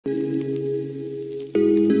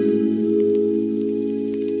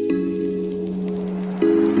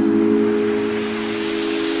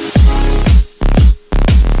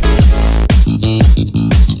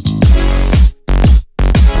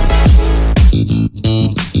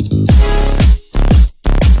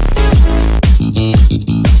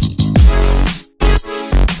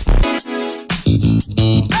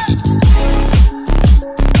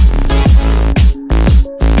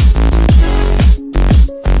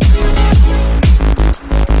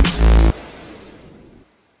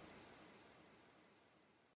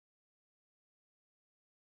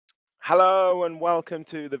Hello and welcome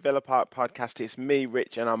to the Villa Park podcast. It's me,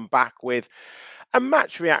 Rich, and I'm back with a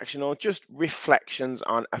match reaction or just reflections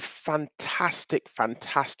on a fantastic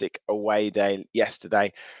away day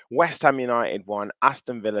yesterday. West Ham United won,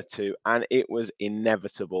 Aston Villa 2, and it was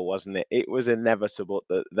inevitable, wasn't it? It was inevitable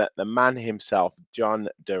that the man himself, John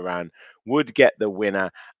Duran, would get the winner,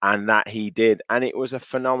 and that he did. And it was a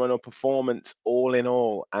phenomenal performance, all in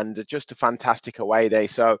all, and just a fantastic away day.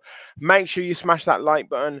 So make sure you smash that like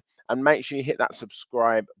button and make sure you hit that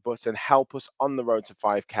subscribe button. Help us on the road to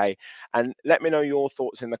 5K and let me know your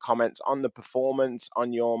thoughts in the comments on the performance,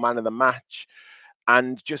 on your man of the match,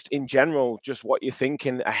 and just in general, just what you're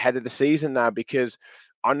thinking ahead of the season now. Because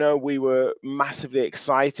I know we were massively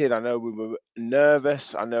excited. I know we were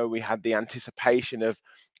nervous. I know we had the anticipation of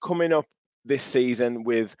coming up this season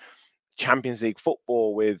with Champions League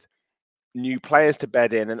football, with new players to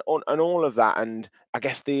bed in, and all of that. And I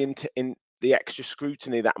guess in the extra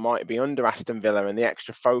scrutiny that might be under Aston Villa and the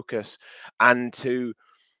extra focus, and to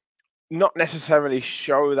not necessarily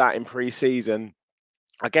show that in pre-season,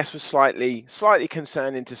 I guess was slightly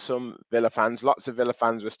concerning to some Villa fans. Lots of Villa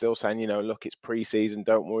fans were still saying, look, it's pre-season,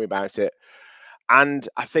 don't worry about it. And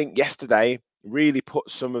I think yesterday really put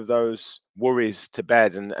some of those worries to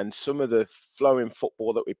bed, and some of the flowing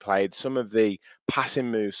football that we played, some of the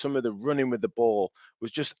passing moves, some of the running with the ball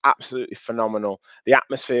was just absolutely phenomenal. The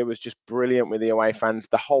atmosphere was just brilliant with the away fans.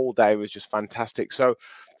 The whole day was just fantastic. So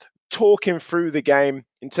talking through the game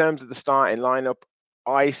in terms of the starting lineup,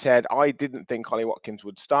 I said I didn't think Ollie Watkins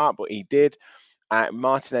would start, but he did.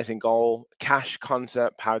 Martinez in goal, Cash,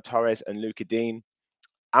 Concert, Pau Torres, and Luca Dean.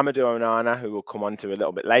 Amadou Onana, who we'll come on to a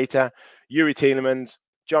little bit later. Yuri Tielemans,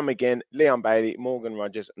 John McGinn, Leon Bailey, Morgan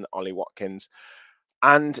Rogers, and Ollie Watkins.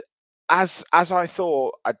 And as I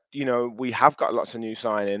thought, we have got lots of new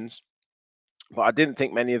signings, but I didn't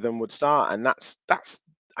think many of them would start, and that's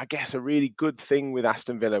I guess a really good thing with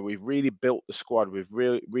Aston Villa. We've really built the squad. We've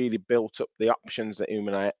really built up the options that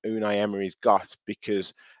Unai Emery's got.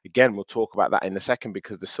 Because again, we'll talk about that in a second.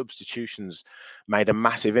 Because the substitutions made a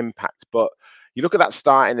massive impact. But you look at that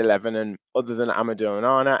starting 11, and other than Amadou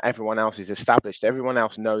Onana, everyone else is established. Everyone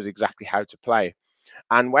else knows exactly how to play.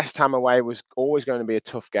 And West Ham away was always going to be a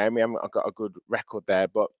tough game. We haven't got a good record there,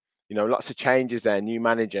 but lots of changes there, new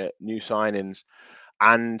manager, new signings,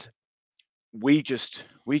 and we just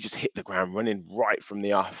hit the ground running right from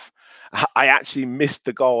the off. I actually missed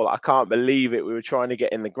the goal. I can't believe it. We were trying to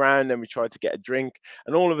get in the ground, and we tried to get a drink,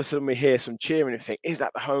 and all of a sudden we hear some cheering and think, is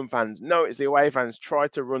that the home fans? No, it's the away fans.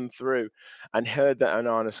 Tried to run through and heard that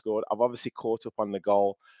Onana scored. I've obviously caught up on the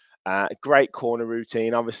goal. Great corner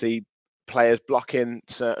routine. Obviously, players blocking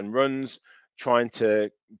certain runs, trying to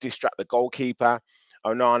distract the goalkeeper.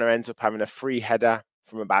 Onana ends up having a free header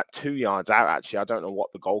from about 2 yards out. Actually, I don't know what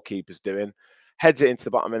the goalkeeper's doing. Heads it into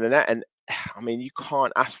the bottom of the net, and I mean, you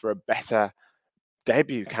can't ask for a better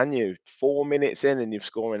debut, can you? 4 minutes in, and you've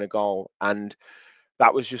scoring a goal, and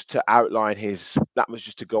that was just to outline his. That was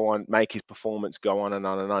just to go on, make his performance go on and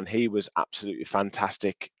on and on. He was absolutely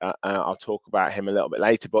fantastic. I'll talk about him a little bit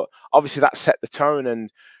later, but obviously that set the tone,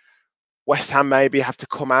 and West Ham maybe have to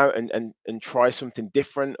come out and try something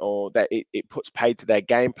different, or that it puts paid to their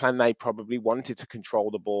game plan. They probably wanted to control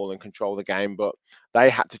the ball and control the game, but they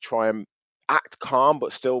had to try and act calm,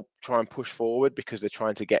 but still try and push forward because they're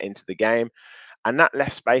trying to get into the game. And that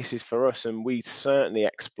left spaces for us, and we certainly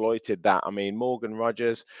exploited that. I mean, Morgan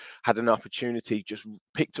Rogers had an opportunity, just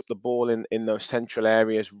picked up the ball in those central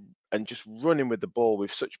areas and just running with the ball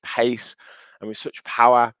with such pace and with such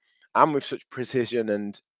power and with such precision,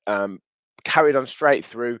 and carried on straight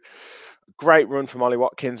through. Great run from Ollie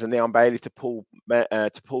Watkins and Leon Bailey to pull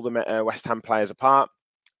the West Ham players apart.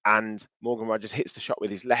 And Morgan Rogers hits the shot with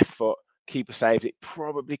his left foot. Keeper saves it.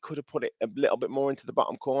 Probably could have put it a little bit more into the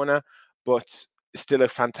bottom corner, but still a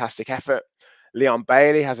fantastic effort. Leon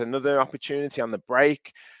Bailey has another opportunity on the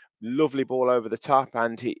break. Lovely ball over the top,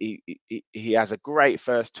 and he has a great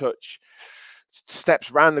first touch.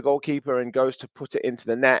 Steps round the goalkeeper and goes to put it into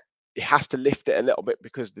the net. He has to lift it a little bit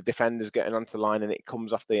because the defender's getting onto the line, and it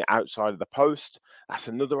comes off the outside of the post. That's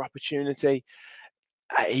another opportunity.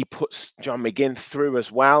 He puts John McGinn through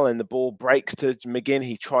as well, and the ball breaks to McGinn.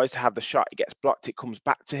 He tries to have the shot, it gets blocked, it comes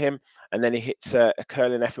back to him, and then he hits a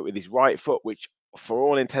curling effort with his right foot, which, for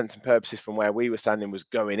all intents and purposes, from where we were standing, was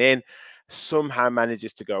going in. Somehow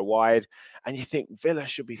manages to go wide, and you think Villa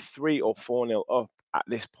should be 3 or 4 nil up at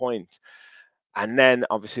this point. And then,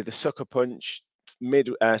 obviously, the sucker punch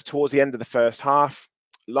towards the end of the first half.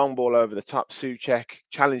 Long ball over the top. Souček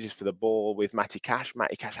challenges for the ball with Matty Cash.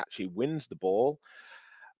 Matty Cash actually wins the ball,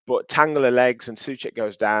 but tangle of legs and Souček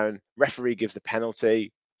goes down. Referee gives the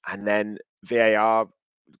penalty, and then VAR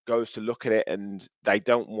goes to look at it and they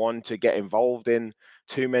don't want to get involved in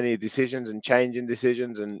too many decisions and changing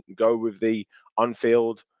decisions and go with the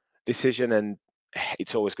on-field decision, and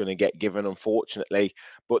it's always going to get given, unfortunately.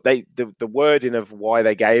 But the wording of why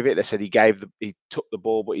they gave it, they said he took the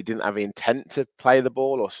ball, but he didn't have the intent to play the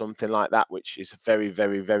ball or something like that, which is a very,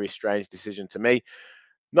 very, very strange decision to me.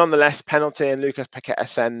 Nonetheless, penalty, and Lucas Paqueta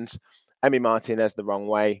sends Emi Martinez the wrong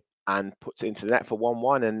way and puts it into the net for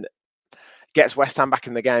 1-1 and gets West Ham back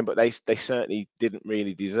in the game, but they certainly didn't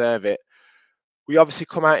really deserve it. We obviously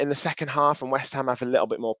come out in the second half and West Ham have a little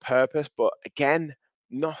bit more purpose, but again,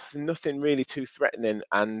 nothing really too threatening,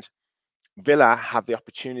 and Villa have the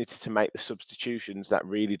opportunity to make the substitutions that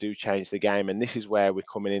really do change the game, and this is where we're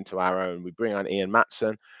coming into our own. We bring on Ian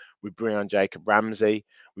Maatsen, we bring on Jacob Ramsey,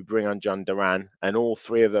 we bring on John Duran, and all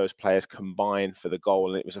three of those players combined for the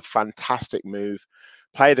goal, and it was a fantastic move.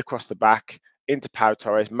 Played across the back into Pau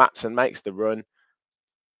Torres. Maatsen makes the run.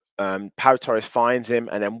 Pau Torres finds him,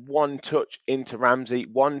 and then one touch into Ramsey,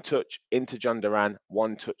 one touch into John Duran,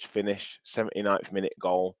 one touch finish, 79th minute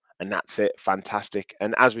goal, and that's it. Fantastic.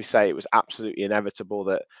 And as we say, it was absolutely inevitable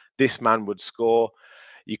that this man would score.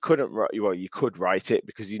 You couldn't, well, you could write it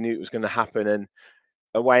because you knew it was going to happen, and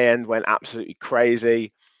away end went absolutely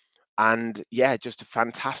crazy. And yeah, just a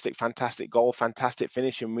fantastic, fantastic goal, fantastic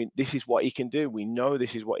finish. And this is what he can do. We know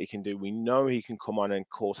this is what he can do. We know he can come on and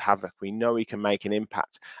cause havoc. We know he can make an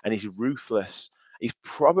impact. And he's ruthless. He's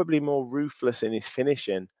probably more ruthless in his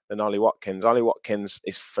finishing than Ollie Watkins. Ollie Watkins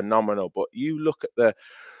is phenomenal. But you look at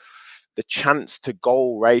the chance to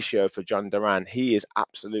goal ratio for John Duran. He is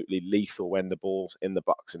absolutely lethal when the ball's in the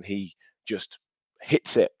box and he just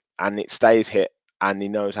hits it and it stays hit. And he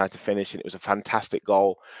knows how to finish, and it was a fantastic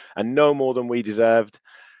goal, and no more than we deserved.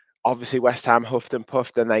 Obviously, West Ham huffed and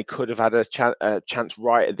puffed, and they could have had a chance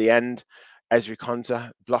right at the end. Ezri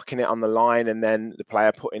Konsa blocking it on the line, and then the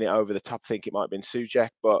player putting it over the top. I think it might have been Souček,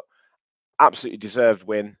 but absolutely deserved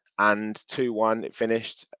win. And 2-1, it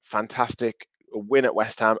finished. Fantastic. A win at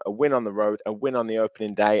West Ham, a win on the road, a win on the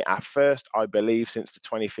opening day. Our first, I believe, since the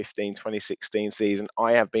 2015-2016 season.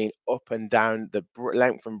 I have been up and down the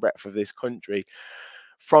length and breadth of this country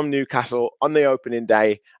from Newcastle on the opening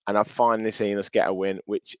day, and I've finally seen us get a win,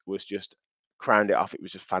 which was just crowned it off. It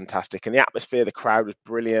was just fantastic. And the atmosphere, the crowd was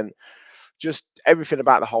brilliant. Just everything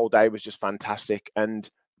about the whole day was just fantastic. And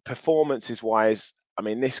performances wise, I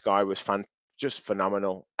mean, this guy was just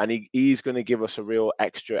phenomenal, and he's going to give us a real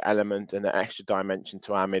extra element and an extra dimension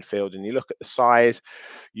to our midfield. And you look at the size,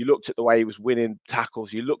 you looked at the way he was winning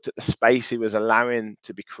tackles, you looked at the space he was allowing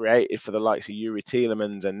to be created for the likes of Yuri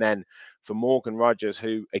Tielemans, and then for Morgan Rogers,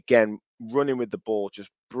 who again running with the ball,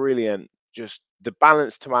 just brilliant. Just the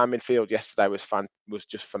balance to our midfield yesterday was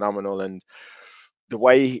just phenomenal, and the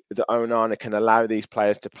way that Onana can allow these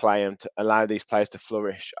players to play and to allow these players to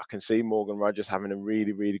flourish. I can see Morgan Rogers having a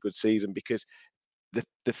really, really good season because the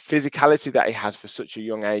physicality that he has for such a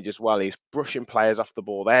young age as well. He's brushing players off the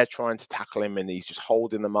ball. They're trying to tackle him and he's just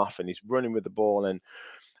holding them off and he's running with the ball, and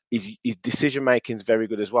his decision making is very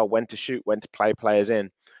good as well. When to shoot, when to play players in.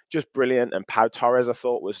 Just brilliant. And Pau Torres, I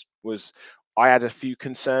thought was I had a few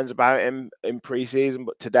concerns about him in pre-season,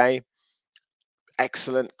 but today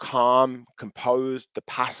excellent, calm, composed, the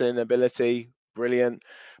passing ability, brilliant.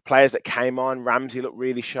 Players that came on, Ramsey looked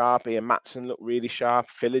really sharp, Ian Maatsen looked really sharp,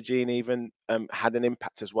 Philogene even had an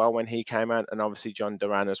impact as well when he came out, and obviously John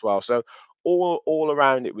Duran as well. So all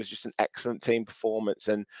around it was just an excellent team performance.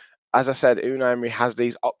 And as I said, Unai Emery has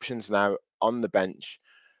these options now on the bench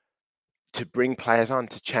to bring players on,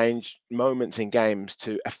 to change moments in games,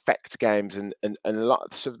 to affect games, and a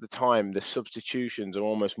lot of the time the substitutions are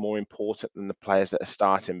almost more important than the players that are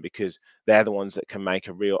starting, because they're the ones that can make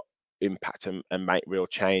a real impact and make real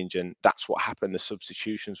change. And that's what happened. The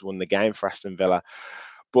substitutions won the game for Aston Villa.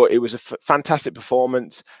 But it was a fantastic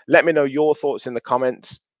performance. Let me know your thoughts in the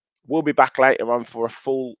comments. We'll be back later on for a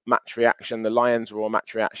full match reaction. The Lions were all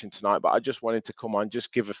match reaction tonight, but I just wanted to come on,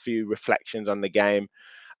 just give a few reflections on the game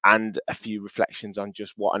and a few reflections on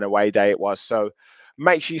just what an away day it was. So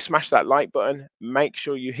make sure you smash that like button, make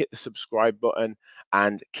sure you hit the subscribe button,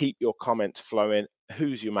 and keep your comments flowing.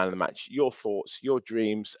 Who's your man of the match? Your thoughts, your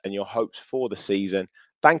dreams, and your hopes for the season.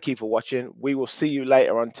 Thank you for watching. We will see you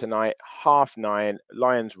later on tonight, 9:30,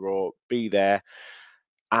 Lions Roar. Be there.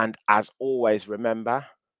 And as always, remember,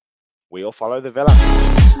 we'll follow the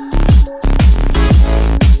Villa.